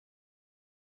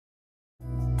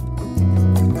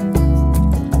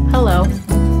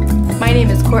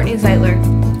Courtney Zeitler,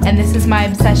 and this is my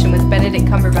obsession with Benedict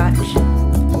Cumberbatch.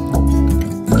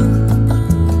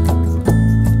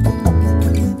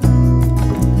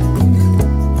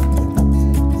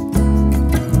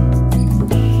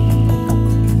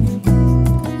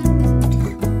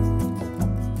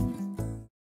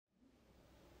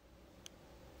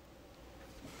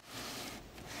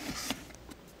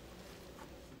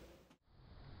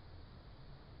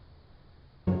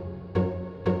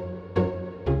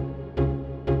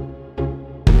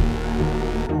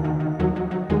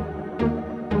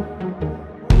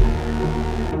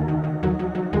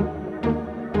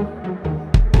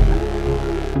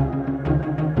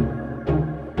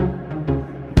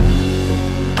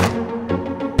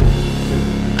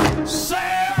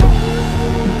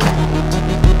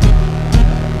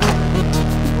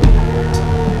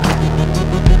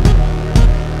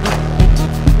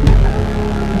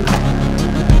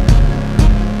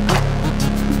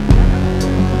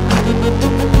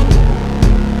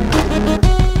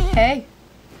 Hey,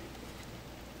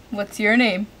 what's your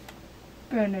name?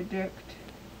 Benedict.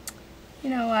 You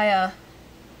know, I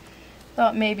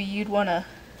thought maybe you'd wanna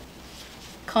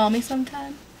call me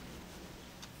sometime.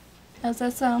 How's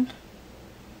that sound?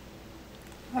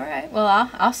 Alright, well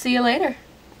I'll see you later.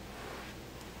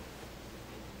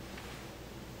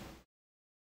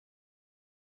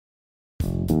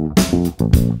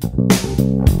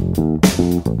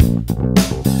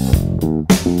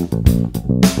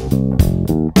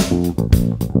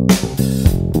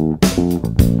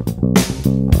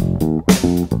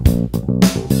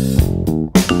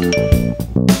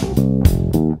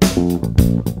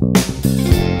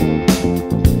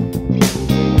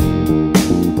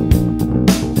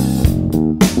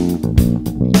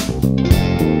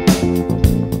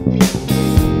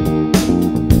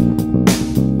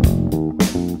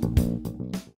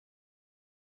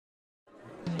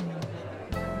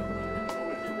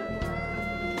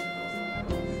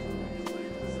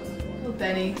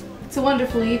 Benny, it's a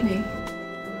wonderful evening.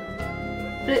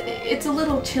 But it's a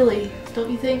little chilly,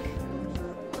 don't you think?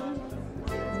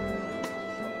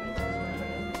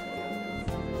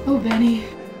 Oh, Benny,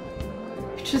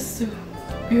 you're just so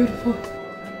beautiful.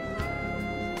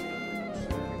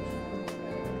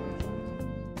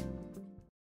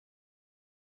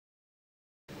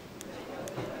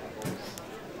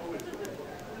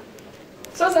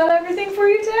 So is that everything for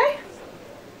you today?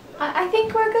 I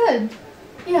think we're good.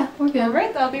 Yeah, we're good.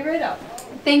 Alright, I'll be right up.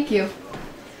 Thank you.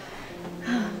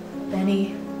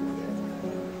 Benny,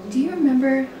 do you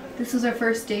remember this was our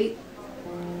first date?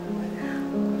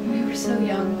 We were so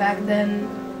young back then.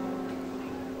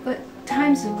 But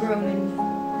times have grown,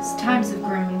 and as times have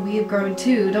grown, we have grown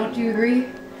too. Don't you agree?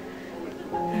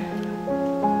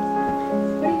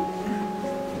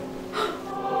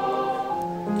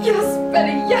 Yes,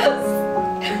 Benny, yes!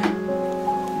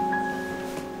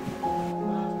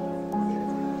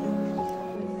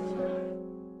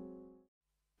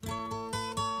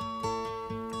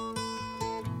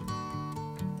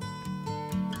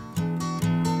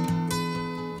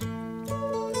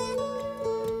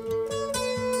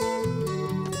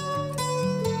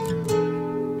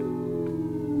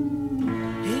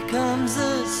 Here comes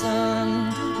the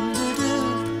sun,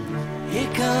 doo-doo-doo.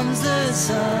 Here comes the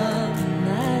sun,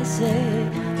 I say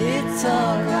it's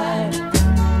alright.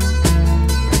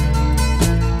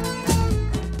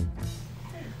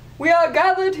 We are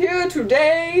gathered here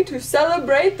today to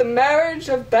celebrate the marriage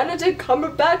of Benedict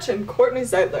Cumberbatch and Courtney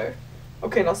Zeitler.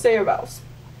 Okay, now say your vows.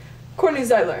 Courtney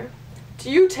Zeitler, do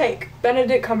you take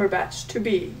Benedict Cumberbatch to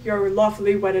be your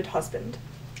lawfully wedded husband?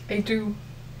 I do.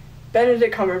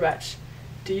 Benedict Cumberbatch,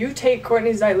 do you take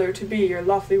Courtney Zeitler to be your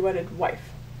lawfully wedded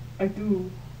wife? I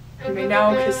do. You may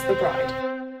now kiss the bride.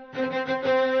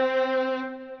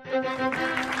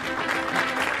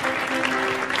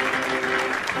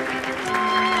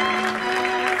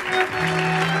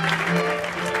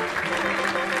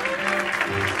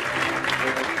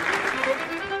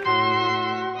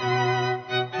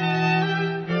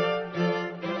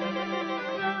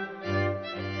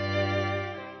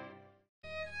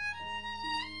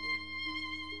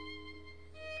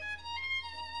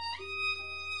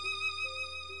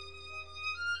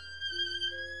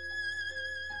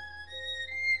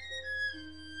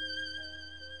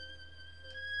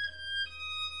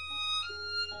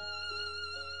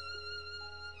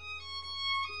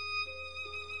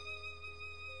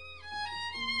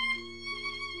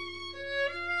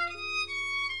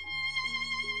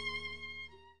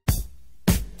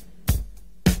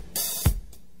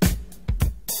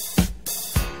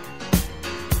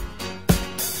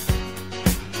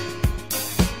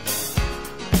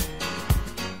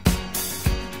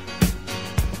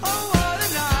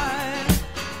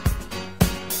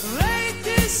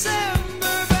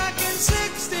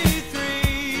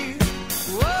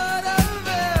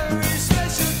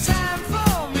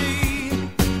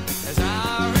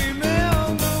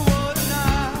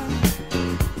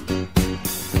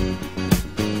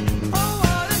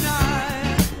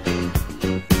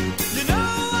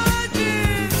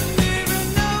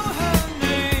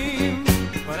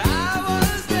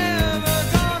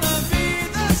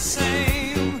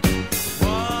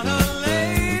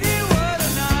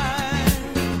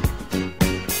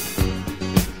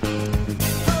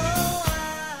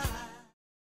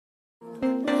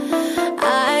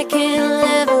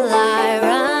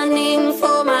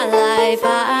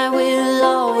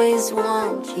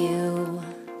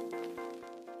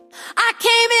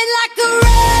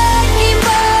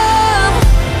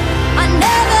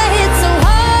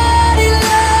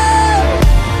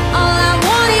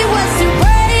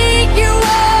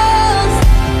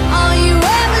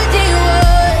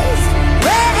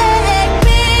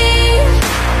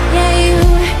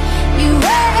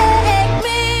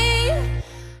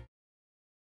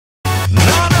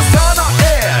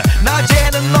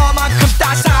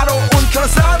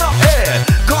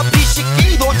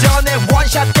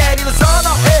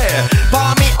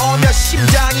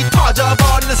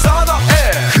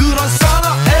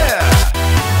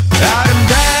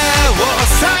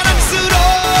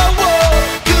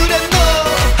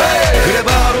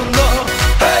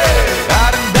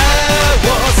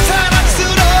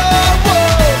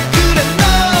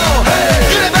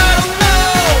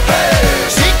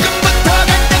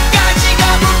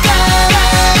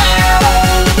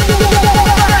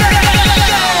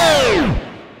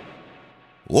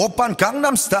 Oppan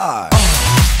Gangnam Style.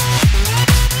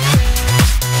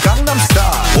 Gangnam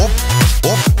Style.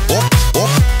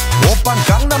 Oppan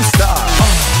Gangnam Style.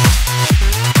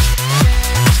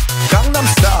 Gangnam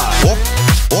Style.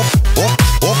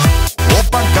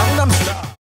 Oppan Gangnam Style.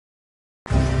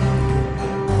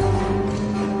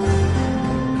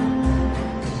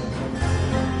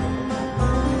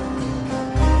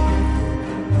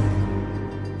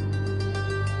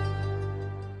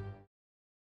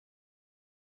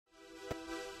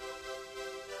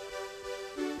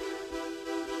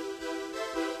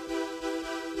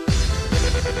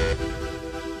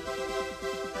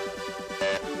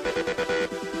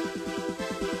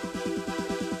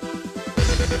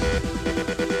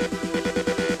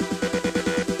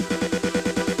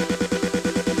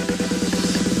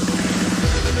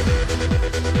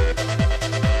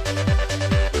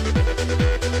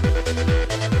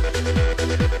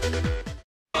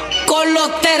 Con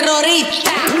los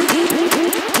terroristas.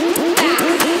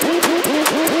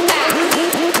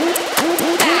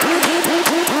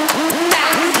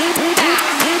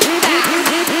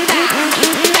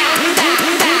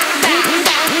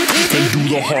 And do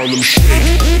the Harlem Shake.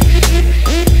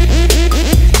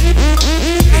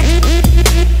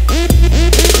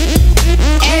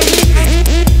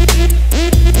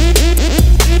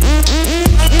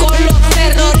 Con los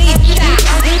terroristas.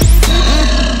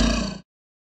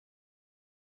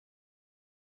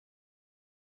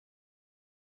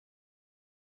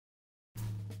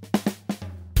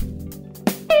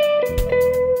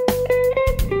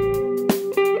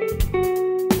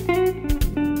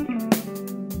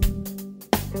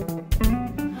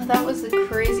 Oh, that was a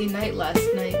crazy night last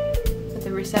night at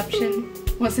the reception,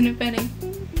 wasn't it, Benny?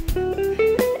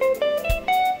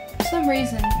 For some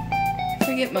reason, I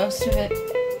forget most of it.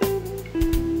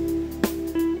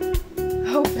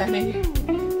 Oh, Benny.